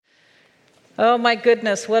Oh my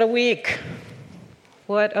goodness, what a week.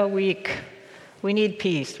 What a week. We need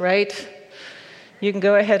peace, right? You can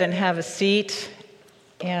go ahead and have a seat,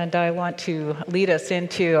 and I want to lead us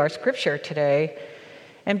into our scripture today.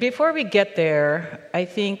 And before we get there, I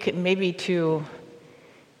think maybe to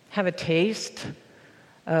have a taste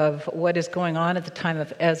of what is going on at the time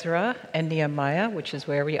of Ezra and Nehemiah, which is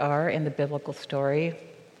where we are in the biblical story.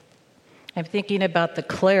 I'm thinking about the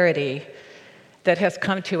clarity that has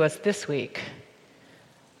come to us this week.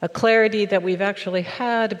 A clarity that we've actually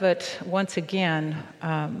had, but once again,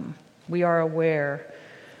 we are aware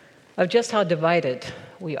of just how divided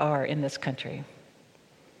we are in this country.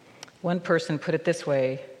 One person put it this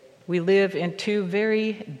way: we live in two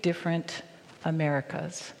very different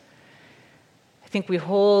Americas. I think we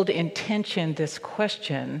hold in tension this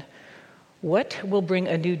question: what will bring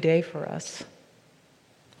a new day for us?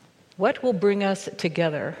 What will bring us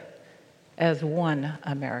together as one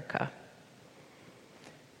America?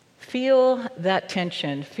 Feel that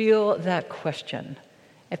tension, feel that question,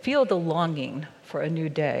 and feel the longing for a new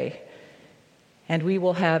day. And we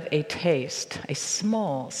will have a taste, a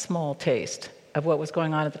small, small taste of what was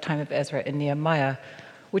going on at the time of Ezra and Nehemiah,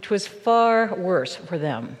 which was far worse for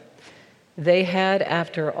them. They had,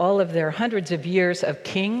 after all of their hundreds of years of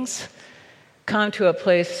kings, come to a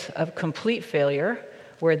place of complete failure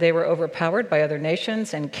where they were overpowered by other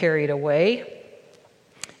nations and carried away.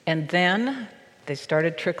 And then they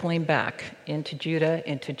started trickling back into Judah,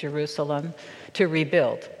 into Jerusalem, to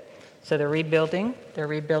rebuild. So they're rebuilding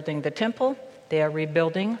the temple, they are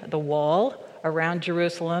rebuilding the wall around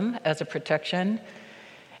Jerusalem as a protection.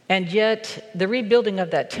 And yet, the rebuilding of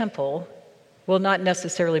that temple will not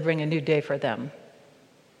necessarily bring a new day for them.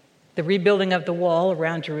 The rebuilding of the wall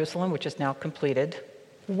around Jerusalem, which is now completed,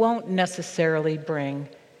 won't necessarily bring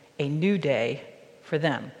a new day for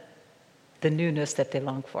them, the newness that they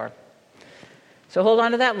long for. So hold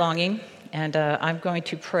on to that longing, and I'm going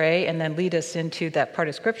to pray and then lead us into that part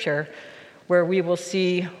of Scripture where we will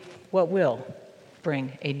see what will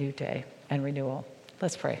bring a new day and renewal.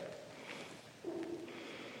 Let's pray.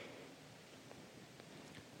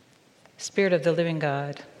 Spirit of the living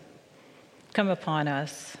God, come upon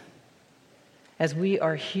us as we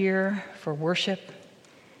are here for worship,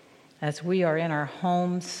 as we are in our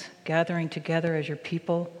homes gathering together as your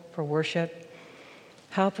people for worship.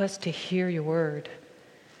 Help us to hear your word,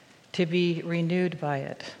 to be renewed by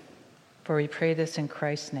it. For we pray this in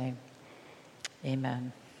Christ's name.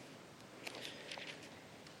 Amen.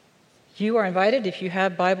 You are invited, if you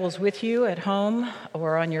have Bibles with you at home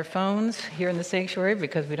or on your phones here in the sanctuary,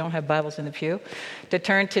 because we don't have Bibles in the pew, to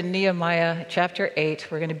turn to Nehemiah chapter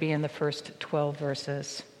 8. We're going to be in the first 12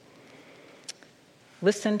 verses.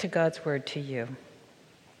 Listen to God's word to you.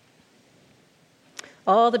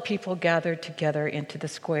 All the people gathered together into the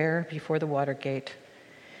square before the water gate.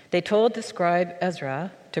 They told the scribe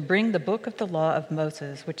Ezra to bring the book of the law of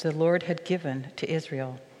Moses, which the Lord had given to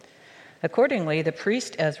Israel. Accordingly, the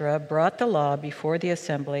priest Ezra brought the law before the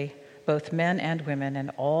assembly, both men and women, and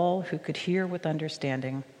all who could hear with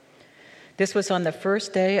understanding. This was on the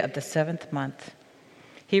first day of the 7th month.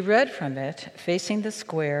 He read from it, facing the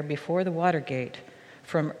square before the water gate,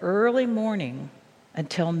 from early morning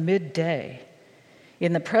until midday,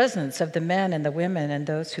 in the presence of the men and the women and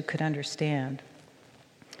those who could understand.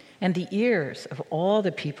 And the ears of all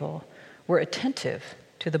the people were attentive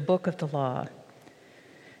to the book of the law.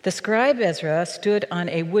 The scribe Ezra stood on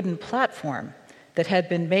a wooden platform that had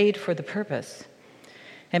been made for the purpose,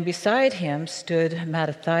 and beside him stood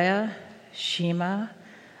Mattithiah, Shema,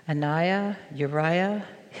 Ananiah, Uriah,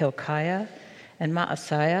 Hilkiah, and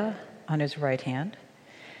Maaseiah on his right hand,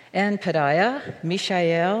 and Pedaiah,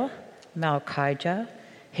 Mishael, Malchijah,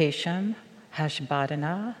 Hashem,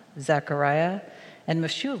 Hashbaddanah, Zechariah, and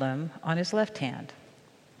Meshullam on his left hand.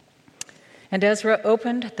 And Ezra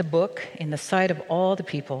opened the book in the sight of all the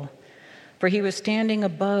people, for he was standing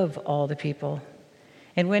above all the people.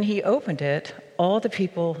 And when he opened it, all the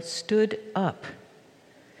people stood up.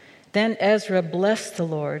 Then Ezra blessed the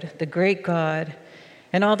Lord, the great God,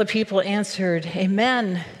 and all the people answered,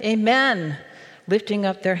 Amen, Amen, lifting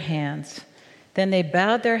up their hands. Then they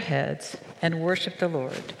bowed their heads and worshiped the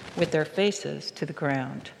Lord with their faces to the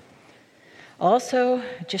ground. Also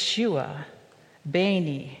Jeshua,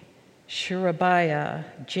 Bani, Sherebiah,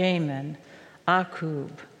 Jamin,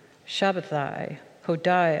 Akub, Shabbathai,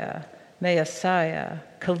 Hodiah, Maaseiah,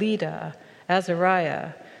 Kelida,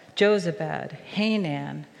 Azariah, Jozabad,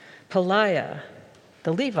 Hanan, Pelaiah,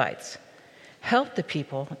 the Levites, helped the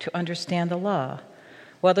people to understand the law,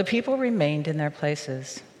 while the people remained in their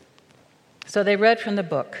places. So they read from the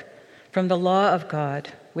book, from the law of God,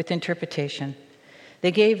 with interpretation.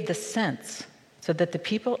 They gave the sense so that the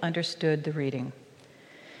people understood the reading.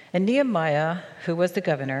 And Nehemiah, who was the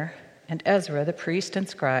governor, and Ezra, the priest and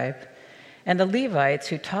scribe, and the Levites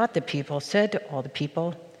who taught the people said to all the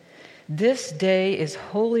people, "This day is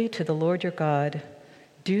holy to the Lord your God.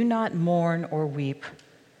 Do not mourn or weep."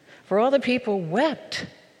 For all the people wept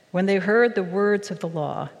when they heard the words of the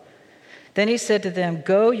law. Then he said to them,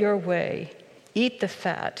 "Go your way, eat the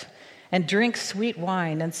fat, and drink sweet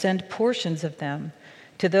wine, and send portions of them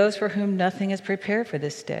to those for whom nothing is prepared for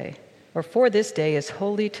this day, or for this day is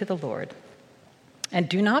holy to the Lord. And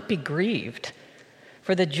do not be grieved,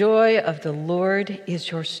 for the joy of the Lord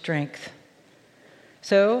is your strength."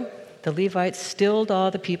 So the Levites stilled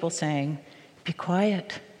all the people, saying, "Be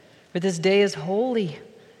quiet, for this day is holy.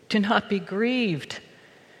 Do not be grieved."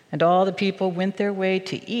 And all the people went their way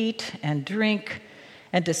to eat and drink,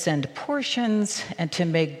 and to send portions, and to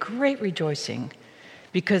make great rejoicing,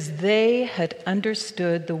 because they had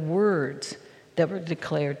understood the words that were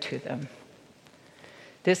declared to them.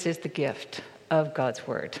 This is the gift of God's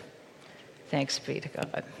word. Thanks be to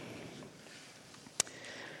God.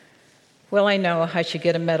 Well, I know I should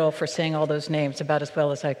get a medal for saying all those names about as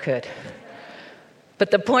well as I could.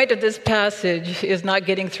 But the point of this passage is not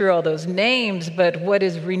getting through all those names, but what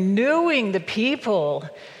is renewing the people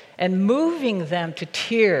and moving them to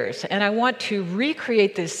tears. And I want to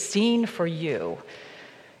recreate this scene for you.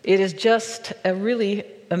 It is just a really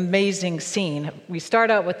amazing scene. We start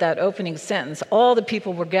out with that opening sentence. All the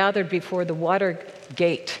people were gathered before the water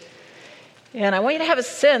gate. And I want you to have a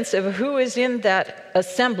sense of who is in that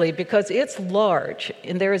assembly, because it's large.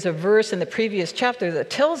 And there is a verse in the previous chapter that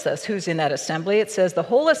tells us who's in that assembly. It says, "The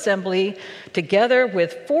whole assembly, together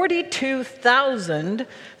with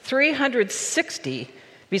 42,360,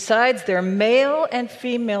 besides their male and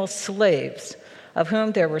female slaves, of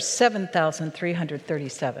whom there were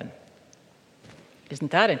 7,337.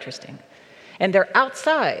 Isn't that interesting? And they're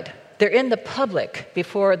outside. They're in the public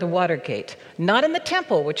before the water gate, not in the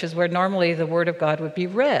temple, which is where normally the word of God would be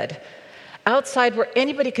read. Outside, where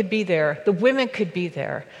anybody could be there. The women could be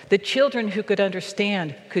there. The children who could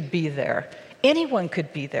understand could be there. Anyone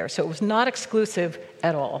could be there, so it was not exclusive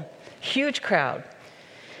at all. Huge crowd.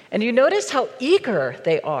 And you notice how eager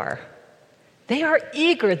they are. They are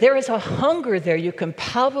eager. There is a hunger there. You can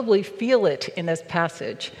palpably feel it in this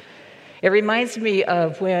passage. It reminds me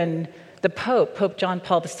of when the Pope John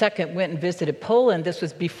Paul II, went and visited Poland. This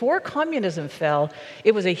was before communism fell.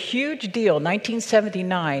 It was a huge deal,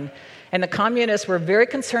 1979. And the communists were very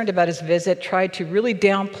concerned about his visit, tried to really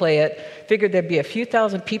downplay it, figured there'd be a few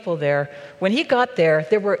thousand people there. When he got there,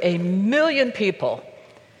 there were 1 million people.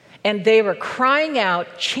 And they were crying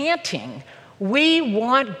out, chanting, "We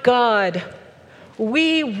want God.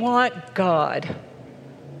 We want God."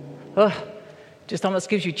 Oh, just almost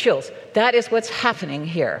gives you chills. That is what's happening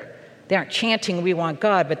here. They aren't chanting, "We want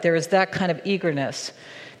God," but there is that kind of eagerness.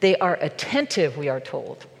 They are attentive, we are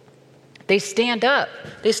told. They stand up.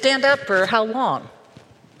 They stand up for how long?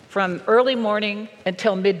 From early morning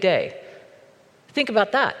until midday. Think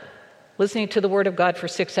about that. Listening to the Word of God for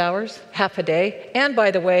 6 hours, half a day. And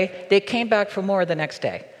by the way, they came back for more the next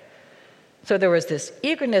day. So there was this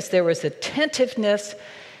eagerness, there was attentiveness,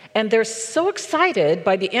 and they're so excited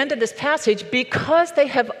by the end of this passage because they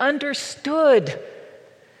have understood.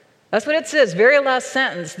 That's what it says, very last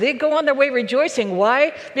sentence. They go on their way rejoicing.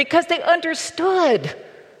 Why? Because they understood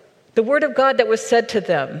the word of God that was said to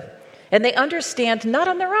them. And they understand not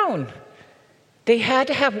on their own. They had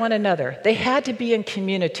to have one another. They had to be in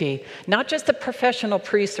community. Not just the professional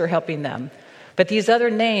priests are helping them, but these other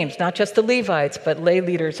names, not just the Levites, but lay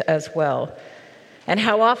leaders as well. And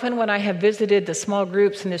how often when I have visited the small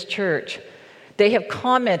groups in this church, they have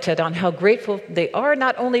commented on how grateful they are,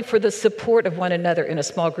 not only for the support of one another in a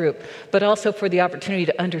small group, but also for the opportunity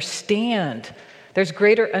to understand. There's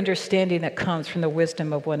greater understanding that comes from the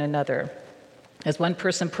wisdom of one another. As one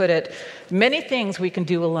person put it, many things we can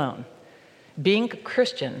do alone. Being a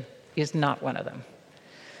Christian is not one of them.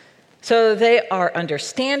 So they are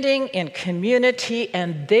understanding in community,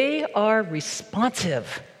 and they are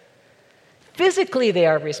responsive. Physically, they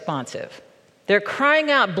are responsive. They're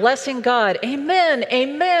crying out, blessing God, "Amen,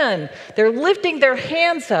 amen." They're lifting their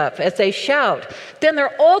hands up as they shout. Then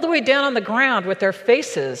they're all the way down on the ground with their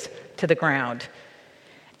faces to the ground.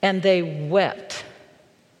 And they wept.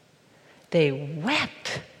 They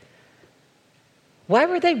wept. Why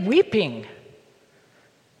were they weeping?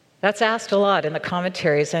 That's asked a lot in the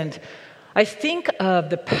commentaries. And I think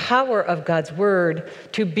of the power of God's word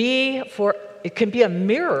it can be a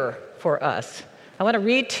mirror for us. I want to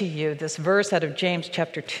read to you this verse out of James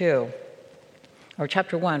chapter 2, or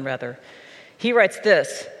chapter 1 rather. He writes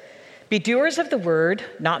this, Be doers of the word,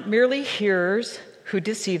 not merely hearers who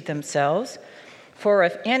deceive themselves. For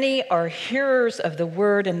if any are hearers of the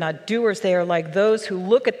word and not doers, they are like those who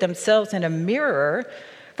look at themselves in a mirror.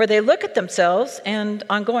 For they look at themselves and,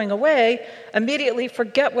 on going away, immediately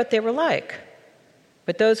forget what they were like.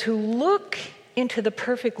 But those who look into the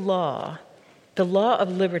perfect law, the law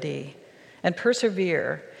of liberty, and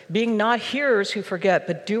persevere, being not hearers who forget,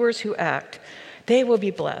 but doers who act, they will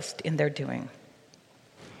be blessed in their doing.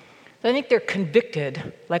 I think they're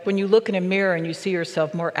convicted, like when you look in a mirror and you see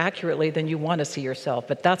yourself more accurately than you want to see yourself,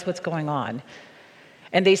 but that's what's going on.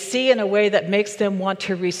 And they see in a way that makes them want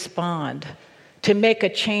to respond, to make a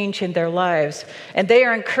change in their lives. And they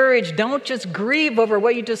are encouraged, don't just grieve over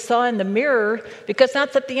what you just saw in the mirror, because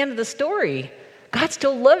that's at the end of the story. God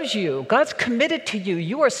still loves you. God's committed to you.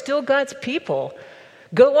 You are still God's people.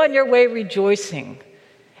 Go on your way rejoicing.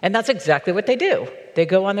 And that's exactly what they do. They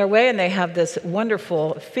go on their way and they have this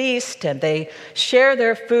wonderful feast and they share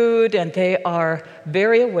their food and they are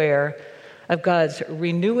very aware of God's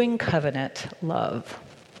renewing covenant love.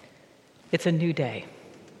 It's a new day.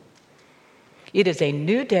 It is a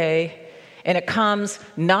new day, and it comes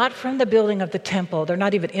not from the building of the temple. They're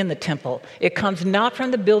not even in the temple. It comes not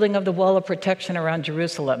from the building of the wall of protection around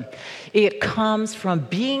Jerusalem. It comes from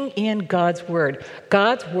being in God's word.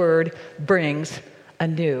 God's word brings a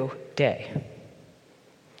new day.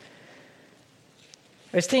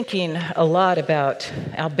 I was thinking a lot about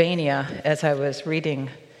Albania as I was reading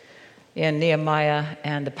in Nehemiah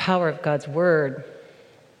and the power of God's word.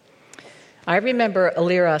 I remember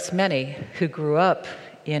Alira Asmeni, who grew up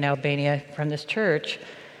in Albania from this church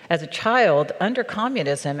as a child under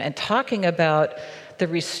communism and talking about the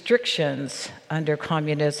restrictions under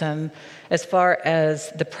communism as far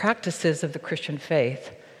as the practices of the Christian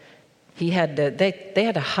faith. They had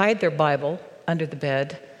to hide their Bible under the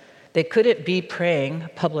bed. They couldn't be praying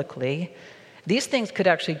publicly. These things could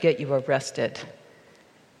actually get you arrested.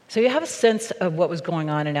 So you have a sense of what was going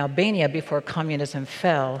on in Albania before communism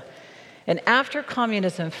fell. And after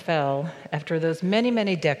communism fell, after those many,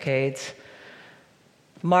 many decades,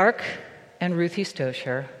 Mark and Ruthie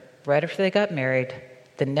Stosur, right after they got married,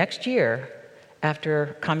 the next year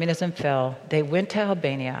after communism fell, they went to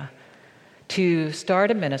Albania to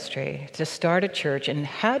start a ministry, to start a church. And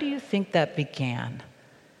how do you think that began?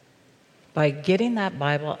 By getting that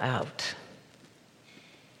Bible out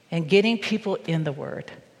and getting people in the Word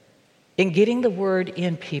and getting the Word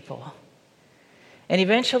in people. And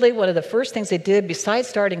eventually, one of the first things they did, besides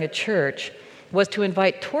starting a church, was to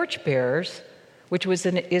invite torchbearers, which is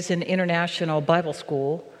an international Bible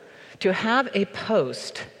school, to have a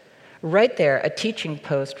post right there, a teaching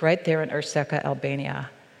post right there in Urseka, Albania.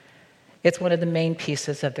 It's one of the main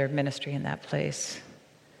pieces of their ministry in that place.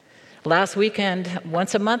 Last weekend,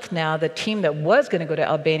 once a month now, the team that was going to go to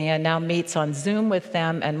Albania now meets on Zoom with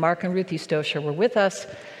them, and Mark and Ruthie Stosur were with us,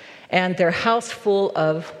 and their house full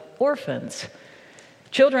of orphans.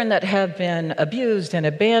 Children that have been abused and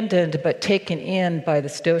abandoned but taken in by the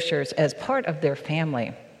Stosurs as part of their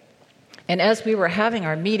family. And as we were having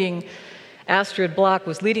our meeting, Astrid Block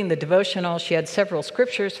was leading the devotional. She had several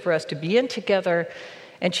scriptures for us to be in together,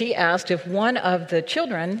 and she asked if one of the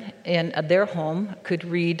children in their home could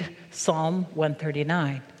read Psalm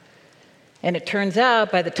 139. And it turns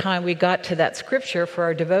out by the time we got to that scripture for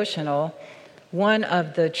our devotional, one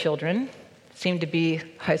of the children, seemed to be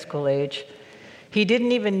high school age, he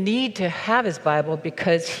didn't even need to have his Bible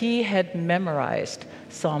because he had memorized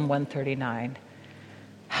Psalm 139.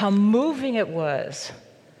 How moving it was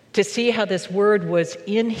to see how this word was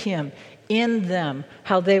in him, in them,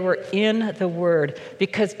 how they were in the word,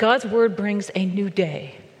 because God's word brings a new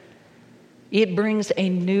day. It brings a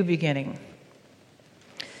new beginning.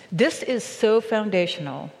 This is so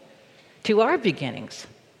foundational to our beginnings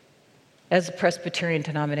as a Presbyterian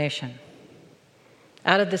denomination.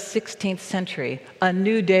 Out of the 16th century, a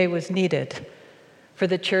new day was needed for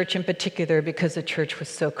the church in particular because the church was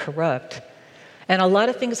so corrupt. And a lot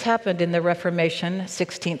of things happened in the Reformation,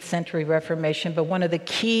 16th century Reformation, but one of the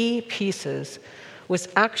key pieces was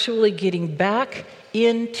actually getting back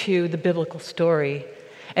into the biblical story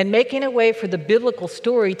and making a way for the biblical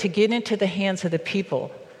story to get into the hands of the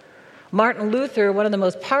people. Martin Luther, one of the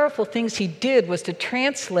most powerful things he did was to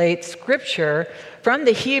translate scripture from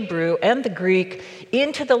the Hebrew and the Greek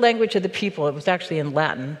into the language of the people. It was actually in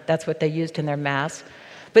Latin. That's what they used in their Mass.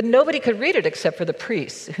 But nobody could read it except for the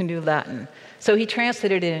priests who knew Latin. So he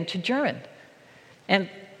translated it into German. And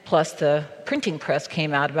plus the printing press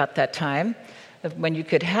came out about that time when you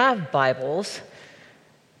could have Bibles.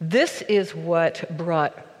 This is what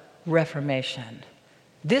brought Reformation.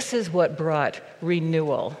 This is what brought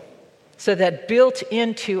renewal. So that built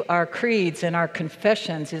into our creeds and our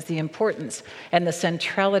confessions is the importance and the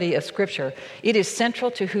centrality of Scripture. It is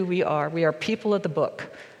central to who we are. We are people of the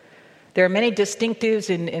book. There are many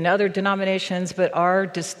distinctives in other denominations, but our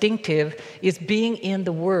distinctive is being in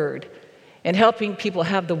the Word and helping people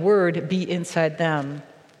have the Word be inside them.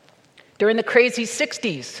 During the crazy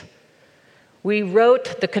 60s, we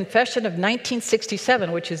wrote the Confession of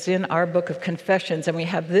 1967, which is in our book of Confessions, and we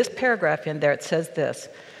have this paragraph in there. It says this: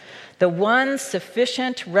 "The one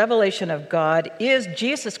sufficient revelation of God is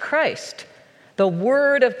Jesus Christ, the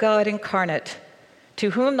Word of God incarnate, to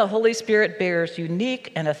whom the Holy Spirit bears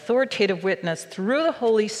unique and authoritative witness through the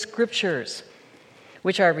Holy Scriptures,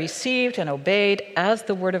 which are received and obeyed as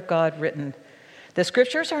the Word of God written. The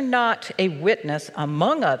Scriptures are not a witness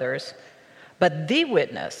among others, but the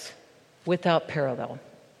witness without parallel."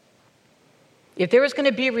 If there was going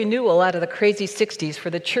to be renewal out of the crazy 60s for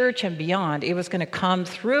the church and beyond, it was going to come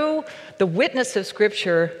through the witness of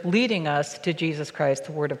Scripture leading us to Jesus Christ,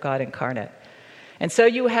 the Word of God incarnate. And so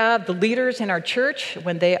you have the leaders in our church,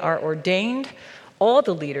 when they are ordained, all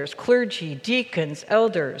the leaders, clergy, deacons,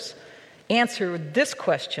 elders, answer this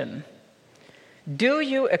question: do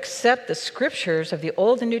you accept the Scriptures of the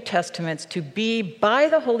Old and New Testaments to be, by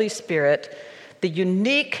the Holy Spirit, the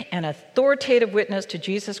unique and authoritative witness to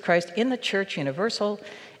Jesus Christ in the church universal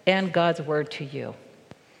and God's word to you?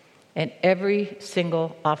 And every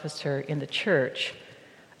single officer in the church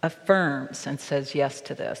affirms and says yes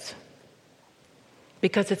to this.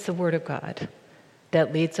 Because it's the Word of God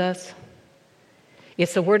that leads us.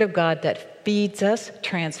 It's the Word of God that feeds us,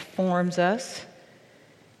 transforms us.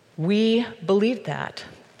 We believe that.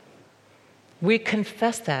 We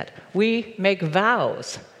confess that. We make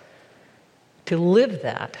vows to live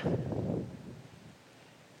that.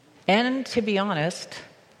 And to be honest,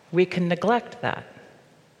 we can neglect that,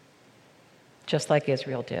 just like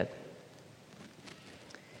Israel did.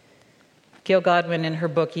 Gail Godwin, in her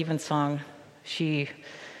book Evensong, she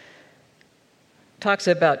talks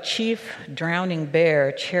about Chief Drowning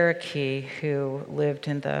Bear Cherokee, who lived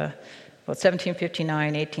in the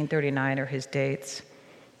 1759, 1839 are his dates.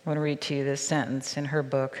 I want to read to you this sentence in her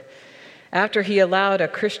book. After he allowed a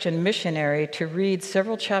Christian missionary to read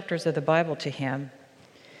several chapters of the Bible to him,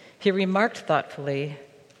 he remarked thoughtfully,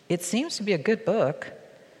 "It seems to be a good book.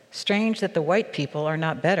 Strange that the white people are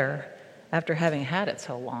not better after having had it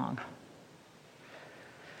so long."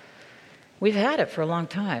 We've had it for a long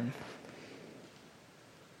time.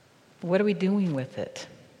 What are we doing with it?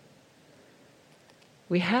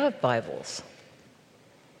 We have Bibles.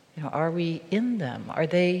 Are we in them? Are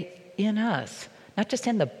they in us? Not just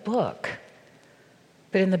in the book,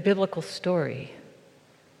 but in the biblical story.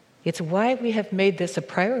 It's why we have made this a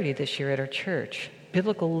priority this year at our church,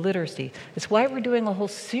 biblical literacy. It's why we're doing a whole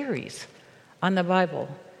series on the Bible,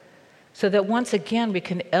 so that once again we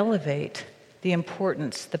can elevate the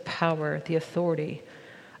importance, the power, the authority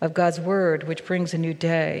of God's Word, which brings a new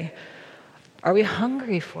day. Are we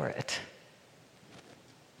hungry for it?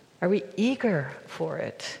 Are we eager for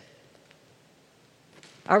it?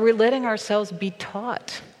 Are we letting ourselves be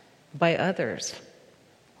taught by others?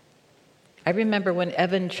 I remember when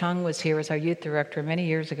Evan Chung was here as our youth director many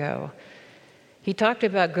years ago. He talked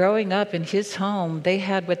about growing up in his home, they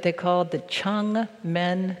had what they called the Chung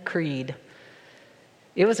Men Creed.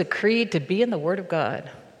 It was a creed to be in the Word of God.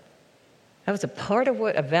 That was a part of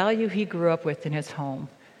a value he grew up with in his home.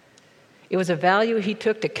 It was a value he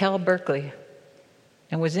took to Cal Berkeley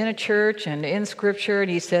and was in a church and in Scripture,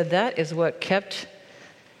 and he said, that is what kept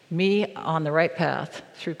me on the right path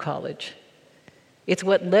through college. It's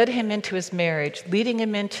what led him into his marriage, leading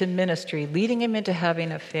him into ministry, leading him into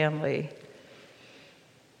having a family.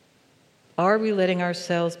 Are we letting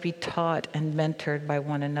ourselves be taught and mentored by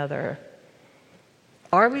one another?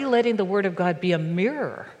 Are we letting the Word of God be a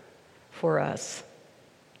mirror for us,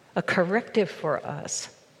 a corrective for us,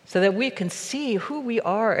 so that we can see who we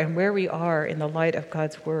are and where we are in the light of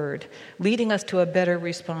God's Word, leading us to a better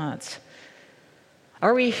response?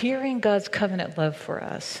 Are we hearing God's covenant love for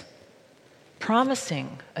us,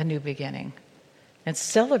 promising a new beginning, and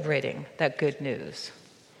celebrating that good news?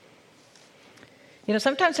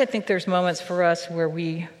 Sometimes I think there's moments for us where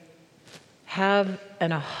we have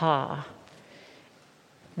an aha,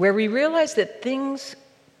 where we realize that things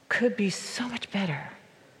could be so much better.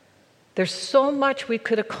 There's so much we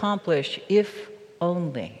could accomplish if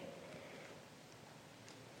only.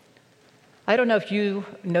 I don't know if you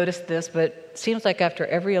noticed this, but it seems like after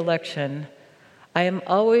every election, I am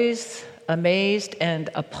always amazed and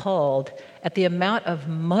appalled at the amount of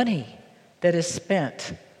money that is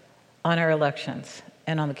spent on our elections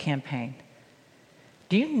and on the campaign.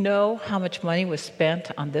 Do you know how much money was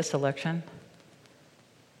spent on this election?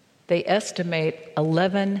 They estimate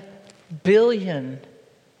 $11 billion.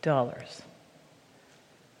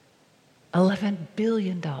 $11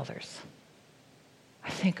 billion. I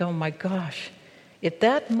think, oh my gosh, if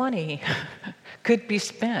that money could be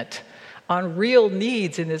spent on real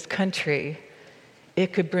needs in this country,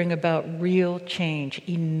 it could bring about real change,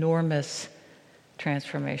 enormous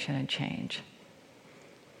transformation and change.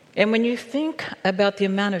 And when you think about the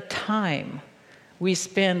amount of time we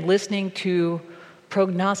spend listening to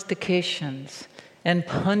prognostications and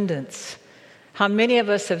pundits, how many of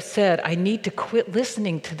us have said, I need to quit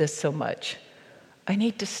listening to this so much. I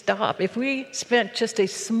need to stop. If we spent just a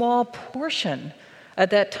small portion of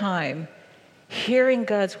that time hearing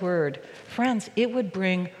God's word, friends, it would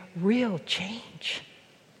bring real change.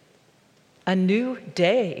 A new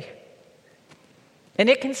day. And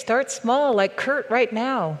it can start small, like Kurt right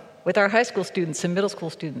now with our high school students and middle school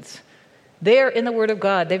students. They are in the Word of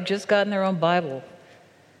God. They've just gotten their own Bible.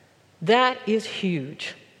 That is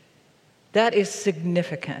huge. That is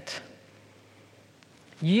significant.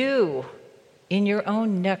 You, in your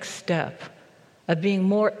own next step of being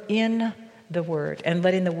more in the Word and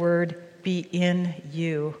letting the Word be in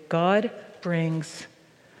you, God brings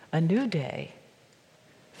a new day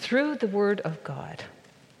through the Word of God.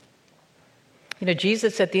 You know,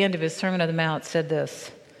 Jesus at the end of his Sermon on the Mount said this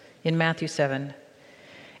in Matthew 7.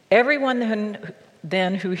 Everyone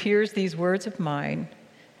then who hears these words of mine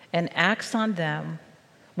and acts on them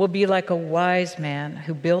will be like a wise man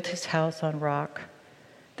who built his house on rock.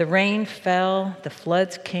 The rain fell, the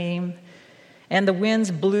floods came, and the winds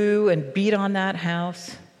blew and beat on that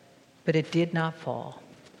house, but it did not fall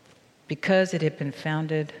because it had been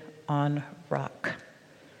founded on rock.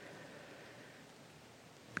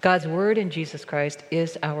 God's word in Jesus Christ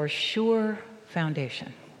is our sure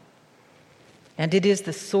foundation. And it is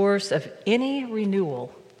the source of any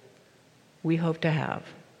renewal we hope to have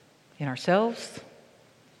in ourselves,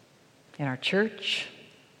 in our church,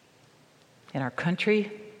 in our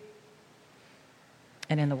country,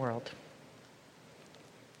 and in the world.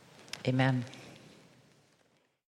 Amen.